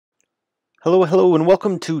Hello, hello, and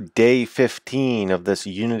welcome to day 15 of this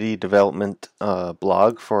Unity development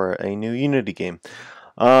blog for a new Unity game.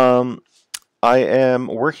 Um, I am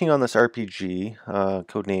working on this RPG,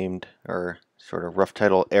 codenamed, or sort of rough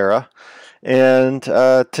title, Era. And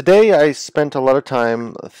today I spent a lot of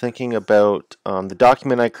time thinking about the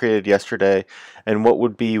document I created yesterday and what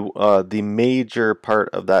would be the major part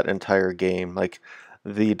of that entire game, like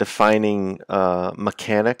the defining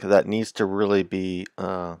mechanic that needs to really be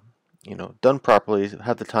done properly,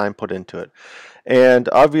 have the time put into it. And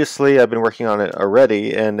obviously I've been working on it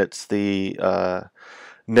already, and it's the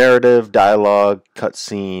narrative dialogue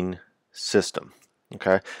cutscene system.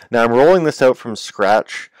 Okay, now I'm rolling this out from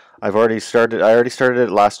scratch. I already started it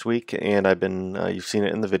last week, and I've been you've seen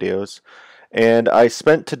it in the videos. And I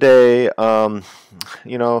spent today,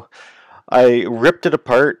 you know, I ripped it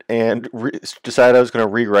apart and decided I was going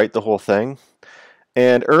to rewrite the whole thing.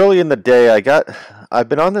 And early in the day, I've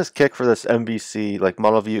been on this kick for this MVC, like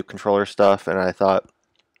model view controller stuff, and I thought,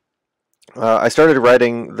 I started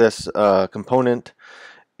writing this component,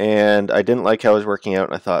 and I didn't like how it was working out,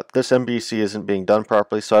 and I thought, this MVC isn't being done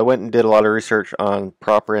properly, so I went and did a lot of research on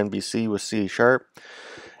proper MVC with C#,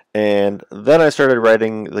 and then I started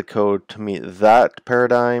writing the code to meet that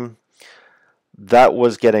paradigm. That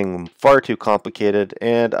was getting far too complicated,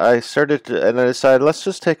 and I decided, let's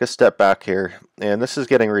just take a step back here, and this is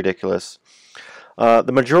getting ridiculous.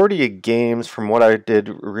 The majority of games, from what I did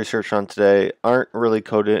research on today, aren't really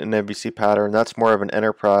coded in MVC pattern. That's more of an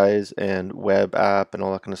enterprise and web app and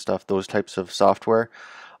all that kind of stuff, those types of software.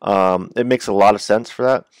 It makes a lot of sense for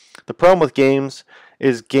that. The problem with games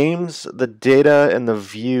is the data and the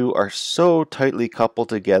view are so tightly coupled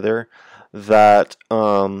together that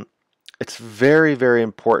it's very, very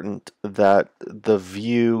important that the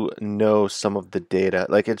view knows some of the data.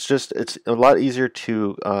 Like it's a lot easier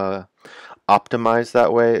to optimized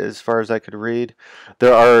that way as far as I could read.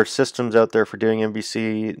 There are systems out there for doing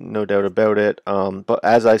MVC, no doubt about it. But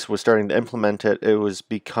as I was starting to implement it, it was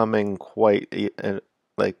becoming quite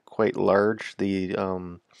large,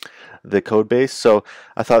 the code base. So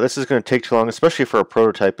I thought this is going to take too long, especially for a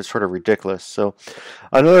prototype. It's sort of ridiculous. So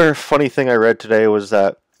another funny thing I read today was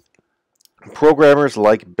that programmers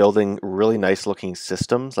like building really nice looking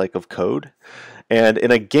systems like of code, and in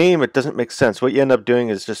a game it doesn't make sense. What you end up doing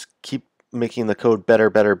is just keep making the code better,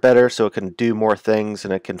 better, better, so it can do more things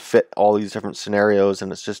and it can fit all these different scenarios,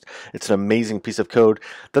 and it's an amazing piece of code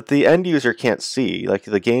that the end user can't see. Like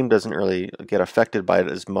the game doesn't really get affected by it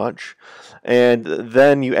as much, and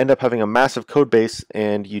then you end up having a massive code base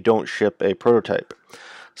and you don't ship a prototype.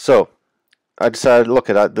 So I decided, look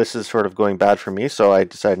at this is sort of going bad for me, so I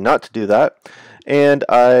decided not to do that, and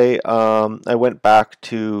I went back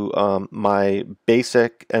to my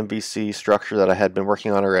basic MVC structure that I had been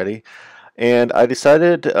working on already, and I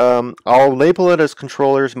decided I'll label it as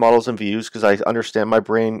controllers, models, and views because I understand, my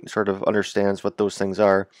brain sort of understands what those things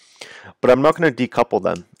are, but I'm not going to decouple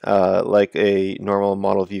them like a normal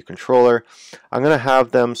model view controller. I'm going to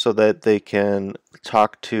have them so that they can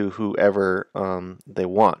talk to whoever they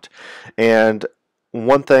want. And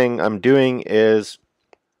one thing I'm doing is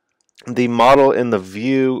the model in the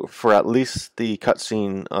view, for at least the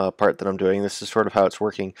cutscene part that I'm doing, this is sort of how it's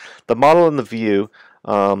working. The model in the view,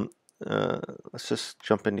 let's just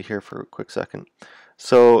jump into here for a quick second.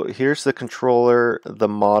 So here's the controller, the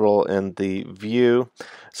model, and the view.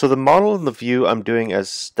 So the model and the view I'm doing as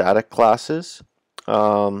static classes,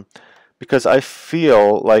 because I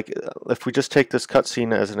feel like if we just take this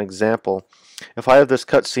cutscene as an example, if I have this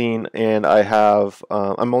cutscene and I have,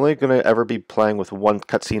 I'm only going to ever be playing with one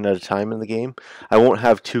cutscene at a time in the game. I won't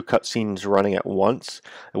have two cutscenes running at once.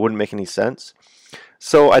 It wouldn't make any sense.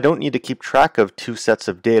 So I don't need to keep track of two sets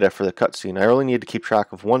of data for the cutscene. I only need to keep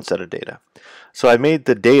track of one set of data. So I made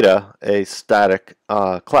the data a static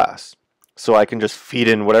class. So I can just feed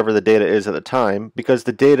in whatever the data is at the time, because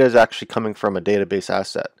the data is actually coming from a database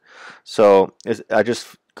asset. So I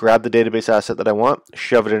just grab the database asset that I want,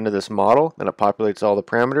 shove it into this model, and it populates all the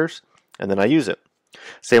parameters, and then I use it.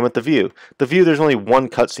 Same with the view. The view, there's only one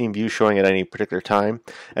cutscene view showing at any particular time,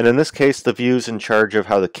 and in this case the view is in charge of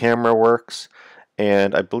how the camera works,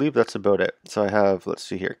 and I believe that's about it. So I have, let's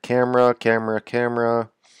see here, camera, camera, camera,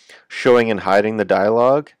 showing and hiding the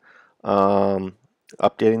dialogue,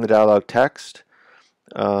 updating the dialogue text,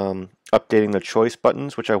 updating the choice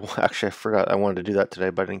buttons, which I forgot I wanted to do that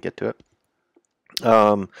today, but I didn't get to it.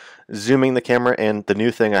 Zooming the camera, and the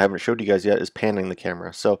new thing I haven't showed you guys yet is panning the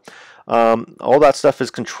camera. So all that stuff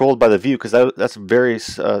is controlled by the view, because that's very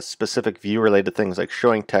specific view related things like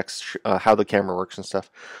showing text, how the camera works and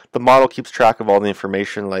stuff. The model keeps track of all the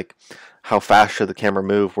information, like how fast should the camera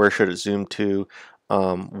move, where should it zoom to,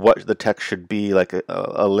 what the text should be, like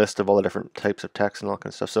a list of all the different types of text and all that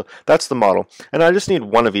kind of stuff. So that's the model. And I just need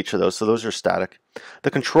one of each of those. So those are static.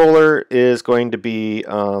 The controller is going to be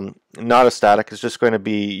not a static. It's just going to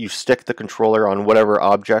be, you stick the controller on whatever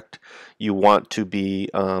object you want to be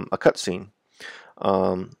a cutscene.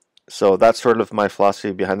 So that's sort of my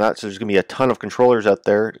philosophy behind that. So there's going to be a ton of controllers out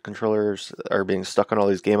there. Controllers are being stuck on all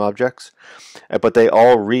these game objects, but they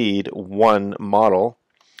all read one model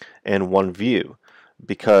and one view,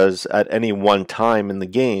 because at any one time in the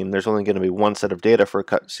game there's only going to be one set of data for a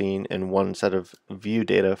cutscene and one set of view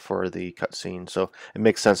data for the cutscene. So it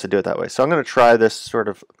makes sense to do it that way. So I'm going to try this sort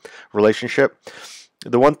of relationship.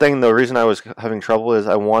 The one thing, the reason I was having trouble is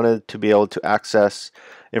I wanted to be able to access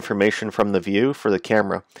information from the view for the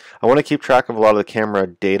camera. I want to keep track of a lot of the camera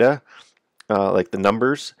data, like the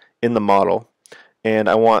numbers in the model, and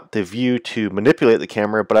I want the view to manipulate the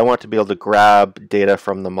camera, but I want to be able to grab data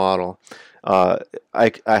from the model. I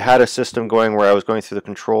had a system going where I was going through the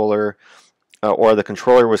controller, or the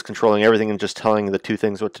controller was controlling everything and just telling the two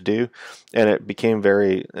things what to do, and it became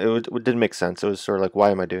it didn't make sense. It was sort of like, why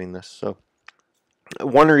am I doing this? So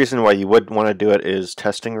one reason why you would want to do it is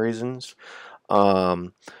testing reasons.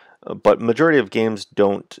 But majority of games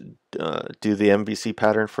don't do the MVC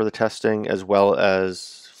pattern for the testing, as well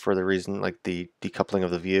as for the reason like the decoupling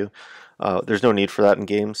of the view. There's no need for that in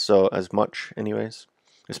games, so as much anyways,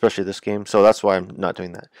 especially this game. So that's why I'm not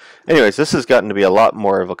doing that. Anyways, this has gotten to be a lot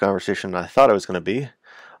more of a conversation than I thought it was going to be.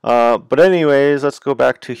 But anyways, let's go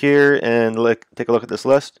back to here and take a look at this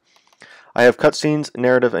list. I have cutscenes,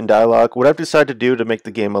 narrative, and dialogue. What I've decided to do to make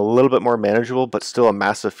the game a little bit more manageable, but still a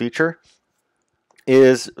massive feature,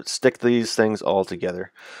 is stick these things all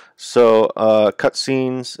together. So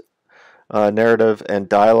cutscenes, narrative, and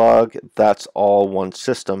dialogue, that's all one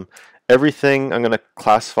system. Everything I'm going to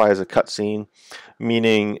classify as a cutscene,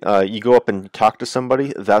 meaning you go up and talk to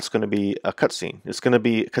somebody, that's going to be a cutscene. It's going to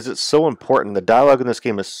be, because it's so important, the dialogue in this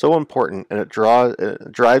game is so important, and it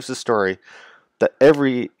drives the story, that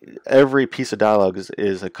every piece of dialogue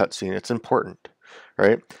is a cutscene. It's important.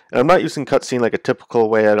 Right? And I'm not using cutscene like a typical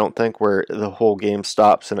way, I don't think, where the whole game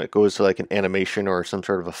stops and it goes to like an animation or some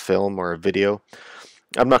sort of a film or a video.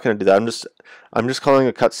 I'm not going to do that. I'm just calling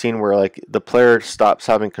a cutscene where like the player stops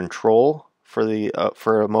having control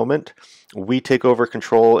for a moment. We take over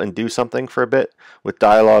control and do something for a bit with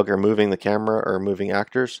dialogue or moving the camera or moving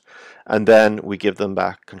actors, and then we give them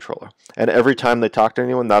back control. And every time they talk to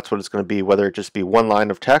anyone, that's what it's going to be, whether it just be one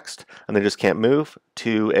line of text and they just can't move,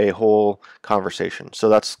 to a whole conversation. So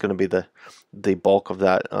that's going to be the bulk of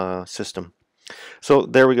that system. So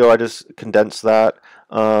there we go. I just condensed that.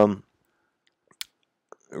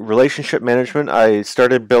 Relationship management, I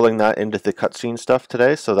started building that into the cutscene stuff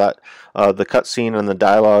today, so that the cutscene and the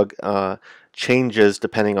dialogue changes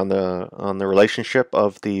depending on the relationship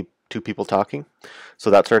of the two people talking. So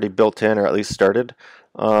that's already built in, or at least started.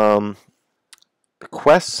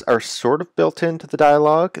 Quests are sort of built into the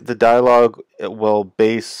dialogue. The dialogue will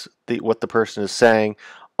base what the person is saying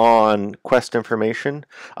on quest information.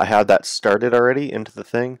 I had that started already into the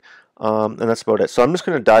thing. And that's about it. So I'm just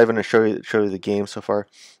going to dive in and show you the game so far.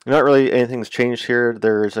 Not really anything's changed here.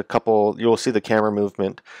 There's a couple, you'll see the camera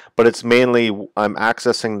movement, but it's mainly I'm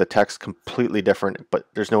accessing the text completely different, but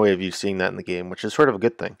there's no way of you seeing that in the game, which is sort of a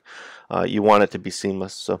good thing. You want it to be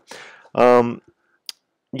seamless. So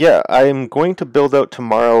yeah, I'm going to build out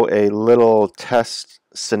tomorrow a little test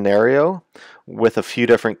scenario with a few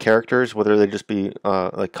different characters, whether they just be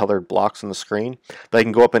like colored blocks on the screen that I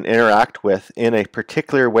can go up and interact with in a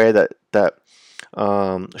particular way that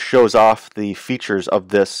shows off the features of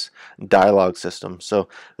this dialogue system. So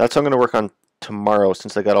that's what I'm going to work on tomorrow,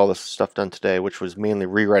 since I got all this stuff done today, which was mainly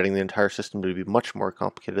rewriting the entire system to be much more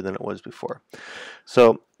complicated than it was before.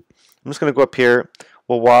 So I'm just going to go up here.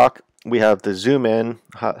 We'll walk. We have the zoom in.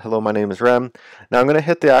 Hello, my name is Rem. Now I'm going to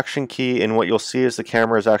hit the action key, and what you'll see is the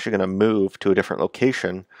camera is actually going to move to a different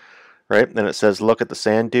location, right? Then it says look at the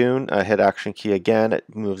sand dune. I hit action key again.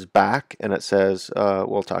 It moves back, and it says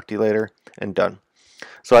we'll talk to you later, and done.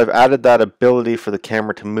 So I've added that ability for the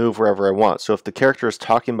camera to move wherever I want. So if the character is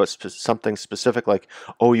talking about something specific, like,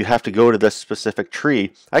 oh, you have to go to this specific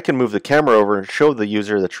tree, I can move the camera over and show the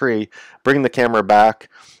user the tree, bring the camera back,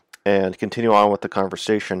 and continue on with the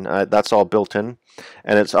conversation. That's all built in,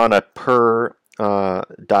 and it's on a per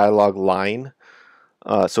dialogue line,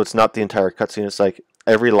 so it's not the entire cutscene. It's like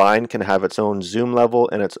every line can have its own zoom level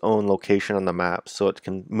and its own location on the map, so it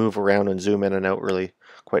can move around and zoom in and out really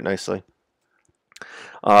quite nicely.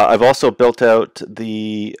 I've also built out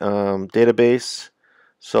the database,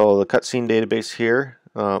 so the cutscene database here.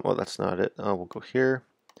 Well, that's not it. We'll go here.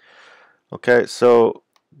 Okay, so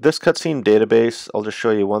this cutscene database, I'll just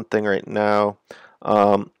show you one thing right now.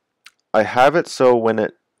 I have it so when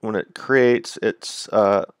it creates its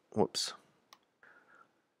whoops.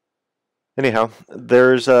 Anyhow,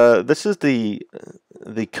 there's this is the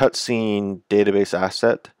cutscene database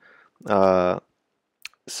asset.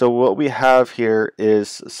 So what we have here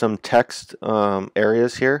is some text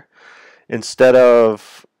areas here. Instead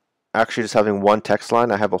of actually just having one text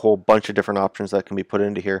line, I have a whole bunch of different options that can be put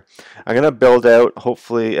into here. I'm going to build out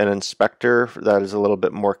hopefully an inspector that is a little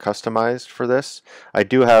bit more customized for this. I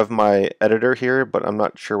do have my editor here, but I'm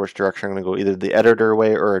not sure which direction I'm going to go, either the editor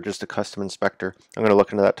way or just a custom inspector. I'm going to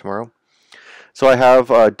look into that tomorrow. So I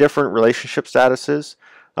have different relationship statuses.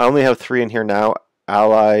 I only have 3 in here now: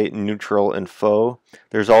 ally, neutral, and foe.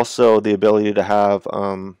 There's also the ability to have,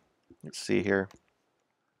 let's see here,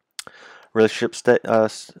 relationship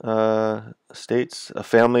states: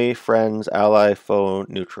 family, friends, ally, foe,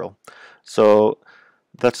 neutral. So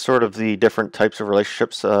that's sort of the different types of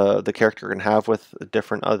relationships the character can have with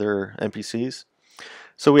different other NPCs.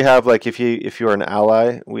 So we have, like, if you're an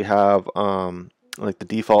ally, we have like the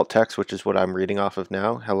default text, which is what I'm reading off of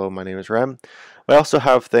now. Hello, my name is Rem. We also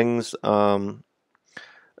have things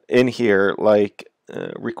in here like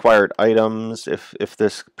required items. If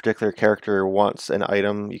this particular character wants an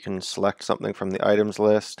item, you can select something from the items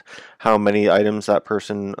list, how many items that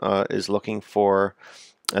person is looking for,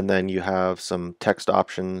 and then you have some text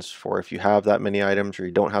options for if you have that many items or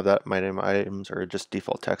you don't have that many items, or just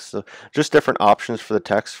default text. So just different options for the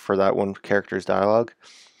text for that one character's dialogue.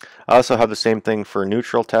 I also have the same thing for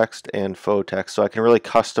neutral text and foe text, so I can really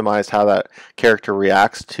customize how that character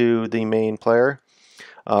reacts to the main player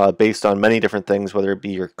based on many different things, whether it be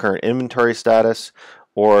your current inventory status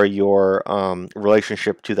or your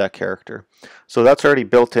relationship to that character. So that's already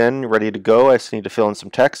built in, ready to go. I just need to fill in some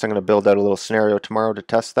text. I'm going to build out a little scenario tomorrow to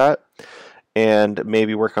test that, and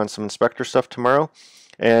maybe work on some inspector stuff tomorrow.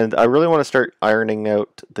 And I really want to start ironing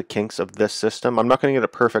out the kinks of this system. I'm not going to get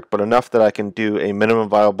it perfect, but enough that I can do a minimum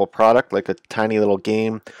viable product, like a tiny little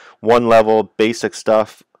game, one level, basic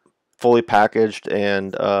stuff, fully packaged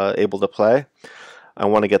and able to play. I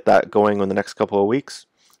want to get that going in the next couple of weeks.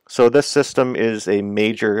 So this system is a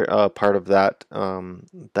major part of that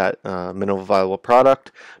minimum viable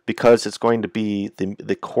product, because it's going to be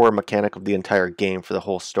the core mechanic of the entire game for the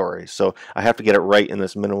whole story. So I have to get it right in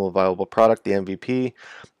this minimum viable product, the MVP,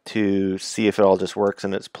 to see if it all just works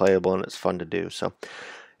and it's playable and it's fun to do. So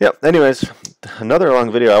yeah, anyways, another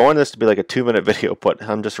long video. I wanted this to be like a 2-minute video, but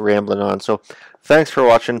I'm just rambling on. So thanks for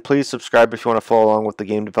watching. Please subscribe if you want to follow along with the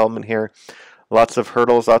game development here. Lots of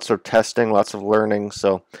hurdles, lots of testing, lots of learning,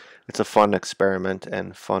 so it's a fun experiment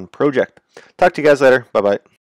and fun project. Talk to you guys later. Bye-bye.